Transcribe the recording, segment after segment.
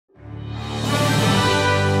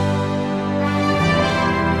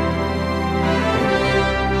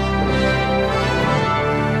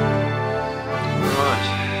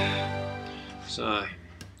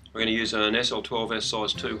use an SL12S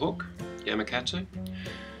size 2 hook, Yamakatsu,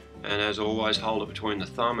 and as always hold it between the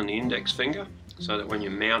thumb and the index finger so that when you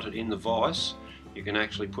mount it in the vise you can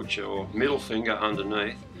actually put your middle finger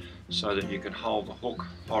underneath so that you can hold the hook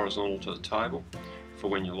horizontal to the table for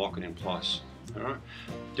when you lock it in place. Alright,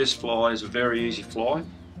 this fly is a very easy fly.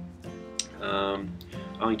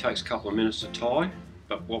 Only takes a couple of minutes to tie,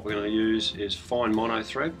 but what we're going to use is fine mono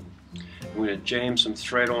thread. We're going to jam some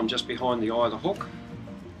thread on just behind the eye of the hook.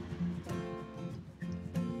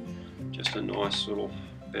 Just a nice little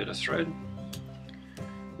bed of thread.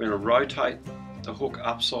 We're going to rotate the hook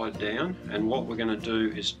upside down, and what we're going to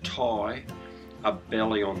do is tie a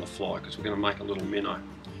belly on the fly because we're going to make a little minnow.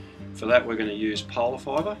 For that we're going to use polar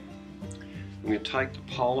fibre. We're going to take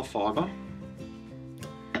the polar fibre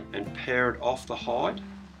and pare it off the hide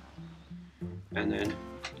and then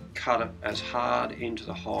cut it as hard into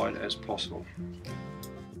the hide as possible.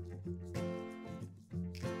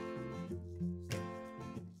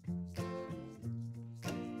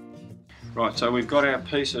 Right, so we've got our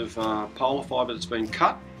piece of polar fibre that's been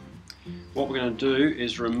cut. What we're going to do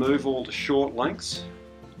is remove all the short lengths,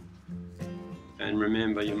 and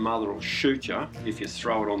remember your mother will shoot you if you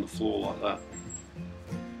throw it on the floor like that.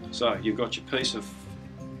 So you've got your piece of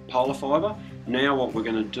polar fibre. Now what we're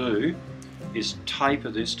going to do is taper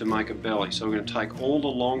this to make a belly. So we're going to take all the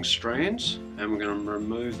long strands and we're going to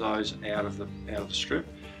remove those out of the strip.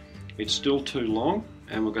 It's still too long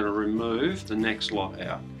and we're going to remove the next lot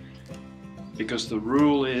out. Because the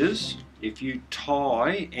rule is, if you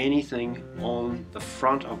tie anything on the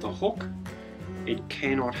front of the hook, it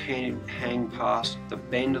cannot hang past the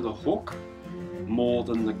bend of the hook more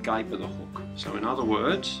than the gape of the hook. So in other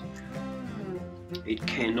words, it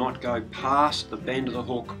cannot go past the bend of the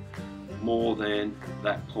hook more than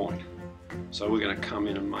that point. So we're going to come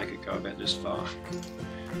in and make it go about this far.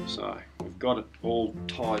 So we've got it all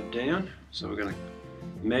tied down, so we're going to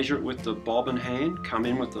measure it with the bobbin hand, come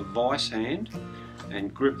in with the vice hand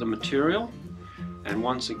and grip the material, and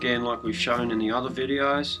once again, like we've shown in the other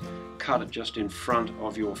videos, cut it just in front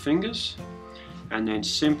of your fingers and then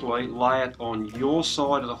simply lay it on your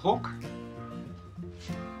side of the hook,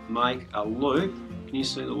 make a loop. Can you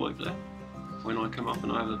see the loop there when I come up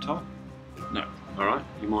and over the top? No. Alright,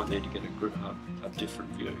 you might need to get a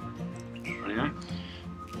different view. Anyway,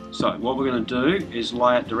 so what we're going to do is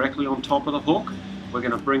lay it directly on top of the hook. We're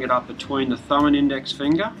going to bring it up between the thumb and index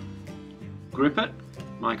finger, grip it,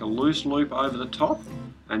 make a loose loop over the top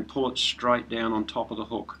and pull it straight down on top of the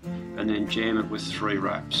hook and then jam it with 3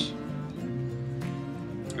 wraps.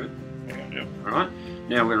 Good? Yeah. Alright,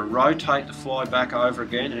 now we're going to rotate the fly back over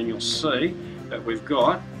again and you'll see that we've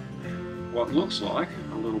got what looks like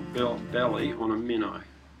a little belly on a minnow.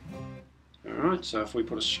 Alright, so if we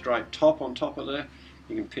put a straight top on top of there,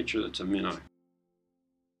 you can picture that it's a minnow.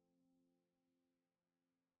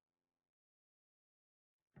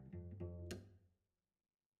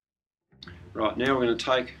 Right, now we're going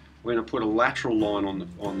to put a lateral line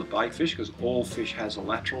on the bait fish, because all fish has a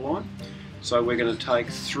lateral line. So we're going to take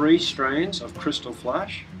 3 strands of crystal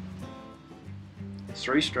flash,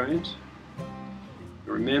 3 strands.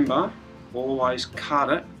 Remember, always cut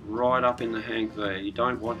it right up in the hank there. You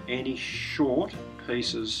don't want any short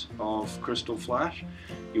pieces of crystal flash,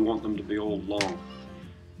 you want them to be all long.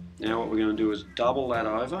 Now what we're going to do is double that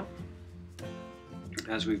over,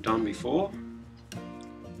 as we've done before.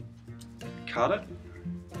 Cut it,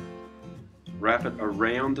 wrap it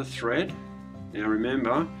around the thread. Now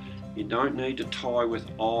remember, you don't need to tie with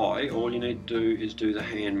eye, all you need to do is do the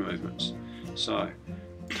hand movements. So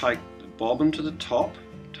take the bobbin to the top,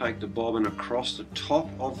 take the bobbin across the top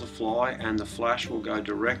of the fly and the flash will go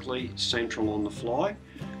directly central on the fly.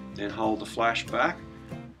 Then hold the flash back,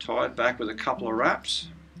 tie it back with a couple of wraps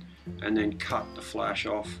and then cut the flash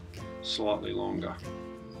off slightly longer.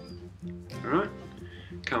 Alright?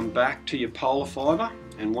 Come back to your polar fibre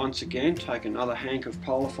and once again take another hank of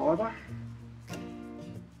polar fibre.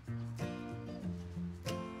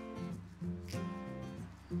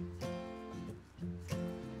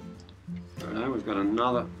 Righto, we've got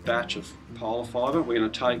another batch of polar fibre. We're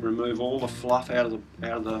going to remove all the fluff out of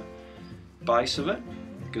the base of it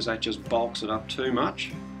because that just bulks it up too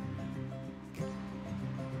much.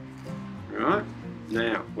 Right,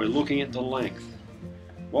 now we're looking at the length.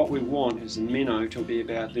 What we want is the minnow to be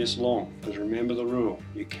about this long, because remember the rule,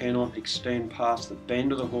 you cannot extend past the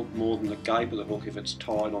bend of the hook more than the gape of the hook if it's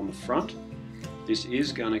tied on the front. This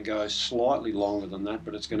is going to go slightly longer than that,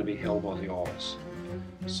 but it's going to be held by the eyes.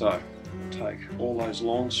 So take all those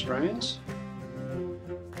long strands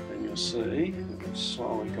and you'll see that we've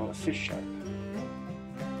slowly got a fish shape.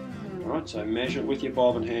 Alright, so measure it with your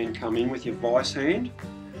bobbin hand, come in with your vice hand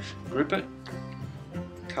grip it,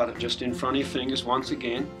 cut it just in front of your fingers once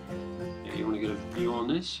again. Yeah, you want to get a view on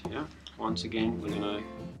this, yeah? Once again, we're going to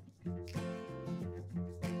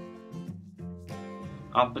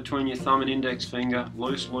up between your thumb and index finger,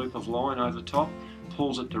 loose loop of line over the top,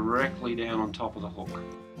 pulls it directly down on top of the hook.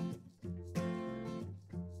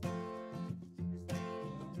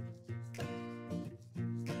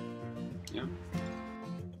 Yeah.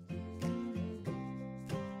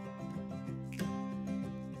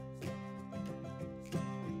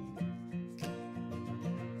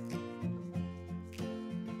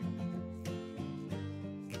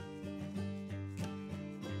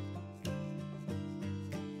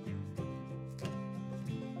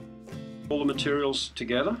 All the materials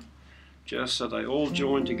together, just so they all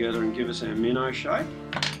join together and give us our minnow shape.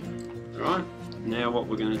 Alright, now what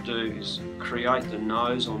we're going to do is create the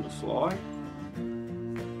nose on the fly.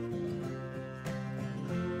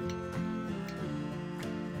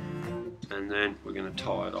 And then we're going to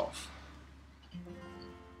tie it off.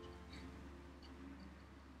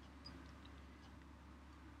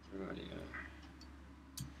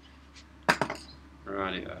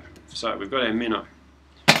 Rightio. So we've got our minnow.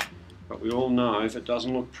 But we all know if it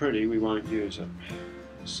doesn't look pretty, we won't use it.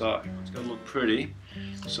 So it's got to look pretty.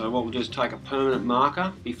 So what we'll do is take a permanent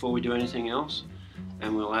marker before we do anything else,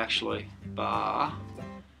 and we'll actually bar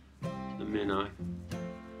the minnow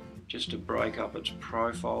just to break up its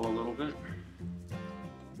profile a little bit.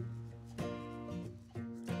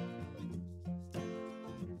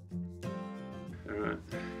 Alright,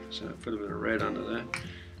 so put a bit of red under there,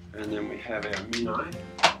 and then we have our minnow.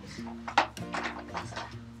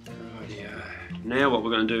 Now what we're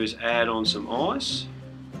going to do is add on some ice.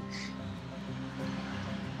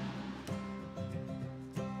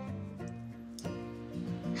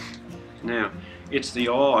 Now, it's the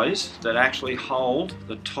eyes that actually hold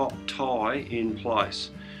the top tie in place.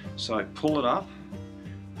 So pull it up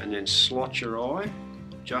and then slot your eye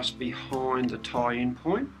just behind the tie-in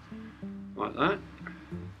point, like that.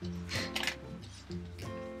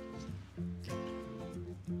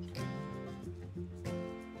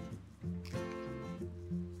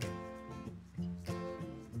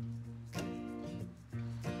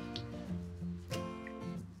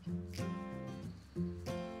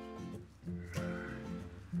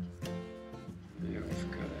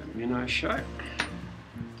 Minnow shape.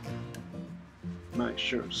 Make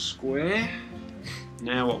sure it's square.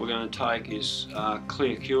 Now what we're going to take is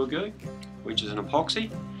clear cure goo, which is an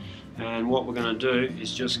epoxy, and what we're going to do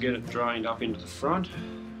is just get it drained up into the front.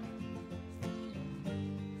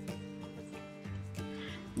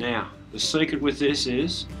 Now the secret with this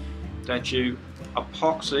is that you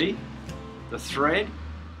epoxy the thread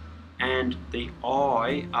and the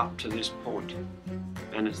eye up to this point.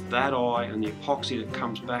 And it's that eye and the epoxy that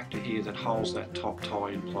comes back to here that holds that top tie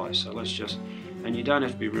in place. So let's just, and you don't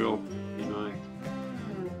have to be real, you know,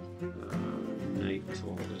 neat with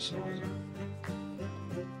all of this either.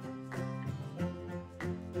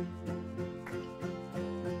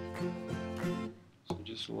 So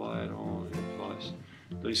just lay it on in place.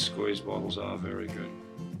 These squeeze bottles are very good.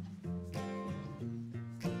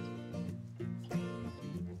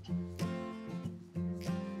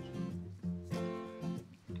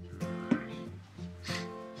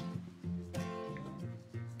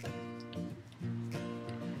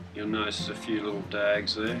 You'll notice there's a few little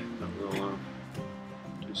dags there, but we'll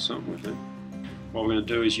do something with it. What we're going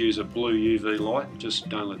to do is use a blue UV light. Just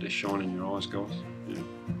don't let this shine in your eyes, guys. Yeah.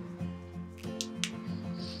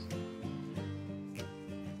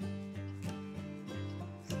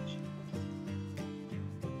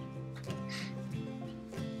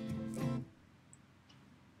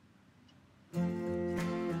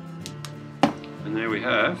 And there we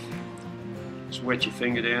have. Just wet your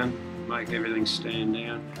finger down, make everything stand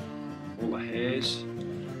down, all the hairs,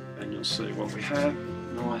 and you'll see what we have.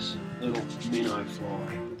 Nice little minnow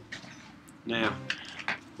fly. Now,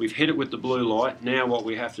 we've hit it with the blue light. Now what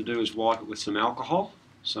we have to do is wipe it with some alcohol.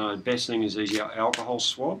 So the best thing is these alcohol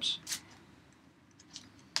swabs.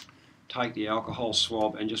 Take the alcohol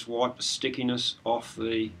swab and just wipe the stickiness off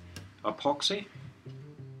the epoxy.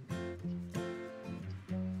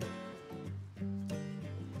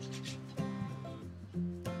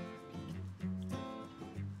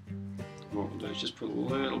 What we'll do is just put a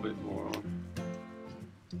little bit more on.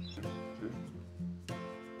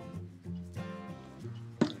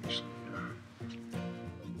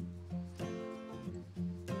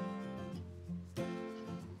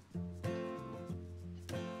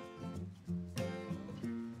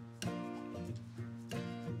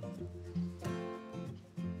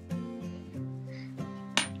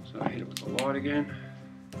 So I hit it with the light again.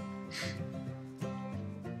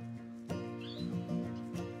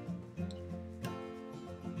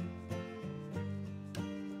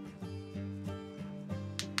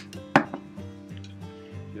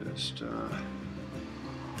 Just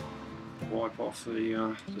wipe off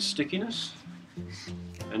the stickiness.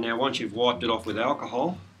 And now once you've wiped it off with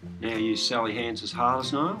alcohol, now use Sally Hansen's hard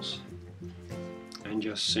as nails and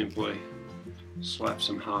just simply slap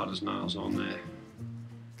some hard as nails on there.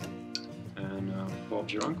 And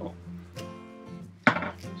Bob's your uncle.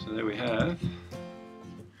 So there we have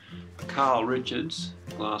a Carl Richards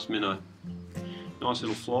glass minnow. Nice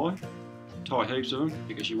little fly. Tie heaps of them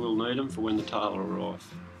because you will need them for when the tailor arrives.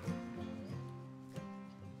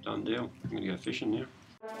 Done deal. I'm going to go fishing now.